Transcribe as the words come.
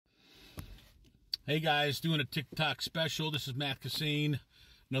Hey guys, doing a TikTok special. This is Matt Kissane.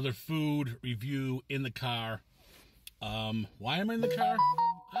 Another food review in the car. Why am I in the car?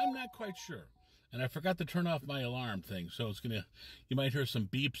 I'm not quite sure. And I forgot to turn off my alarm thing, so you might hear some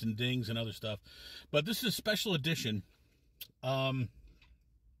beeps and dings and other stuff. But this is a special edition. I've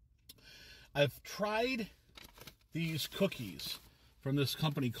tried these cookies from this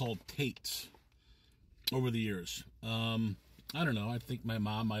company called Tates over the years. I don't know. I think my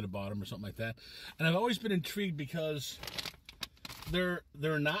mom might have bought them or something like that. And I've always been intrigued because they're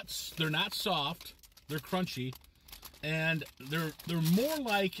not soft. They're crunchy, and they're more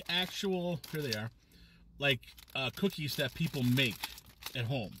like actual. Here they are, like cookies that people make at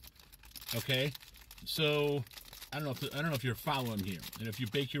home. Okay, so I don't know if you're following here, and if you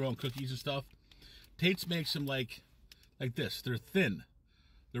bake your own cookies and stuff, Tate's makes them like this. They're thin.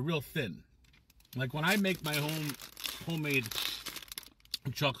 They're real thin. Like when I make my homemade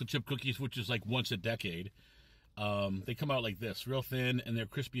chocolate chip cookies, which is like once a decade, they come out like this, real thin, and they're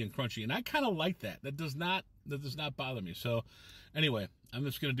crispy and crunchy, and I kind of like that. That does not bother me. So anyway, I'm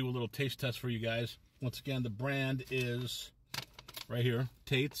just going to do a little taste test for you guys. Once again, the brand is right here,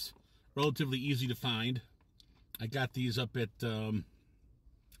 Tates. Relatively easy to find. I got these up at the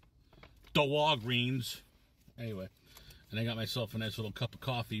Walgreens. Anyway, and I got myself a nice little cup of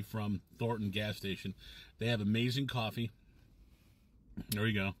coffee from Thornton gas station. They have amazing coffee. There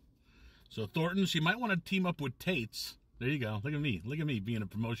you go. So Thornton's, you might want to team up with Tates. There you go. Look at me. Look at me being a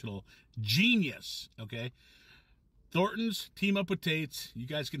promotional genius. Okay. Thornton's, team up with Tates. You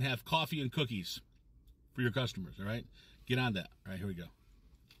guys can have coffee and cookies for your customers. All right. Get on that. All right. Here we go.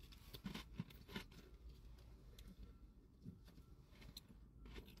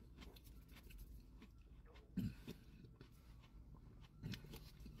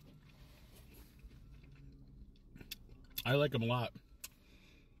 I like them a lot.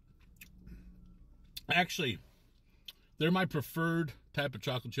 Actually, they're my preferred type of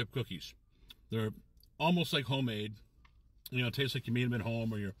chocolate chip cookies. They're almost like homemade. You know, it tastes like you made them at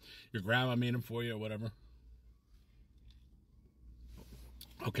home, or your grandma made them for you or whatever.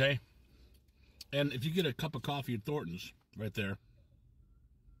 Okay? And if you get a cup of coffee at Thornton's, right there,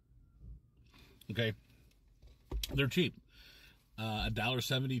 okay, they're cheap.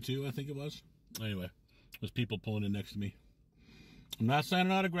 $1.72, I think it was. Anyway, there's people pulling in next to me. I'm not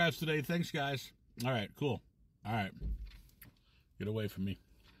signing autographs today. Thanks, guys. All right, cool. All right. Get away from me.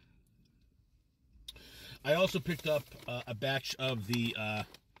 I also picked up a batch of the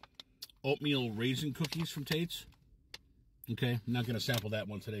oatmeal raisin cookies from Tate's. Okay, I'm not going to sample that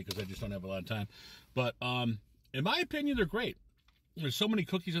one today because I just don't have a lot of time. But in my opinion, they're great. There's so many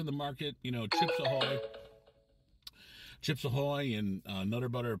cookies on the market. You know, Chips Ahoy and Nutter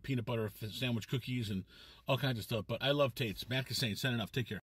Butter, peanut butter sandwich cookies, and all kinds of stuff. But I love Tate's. Matt Kissane, signing off. Take care.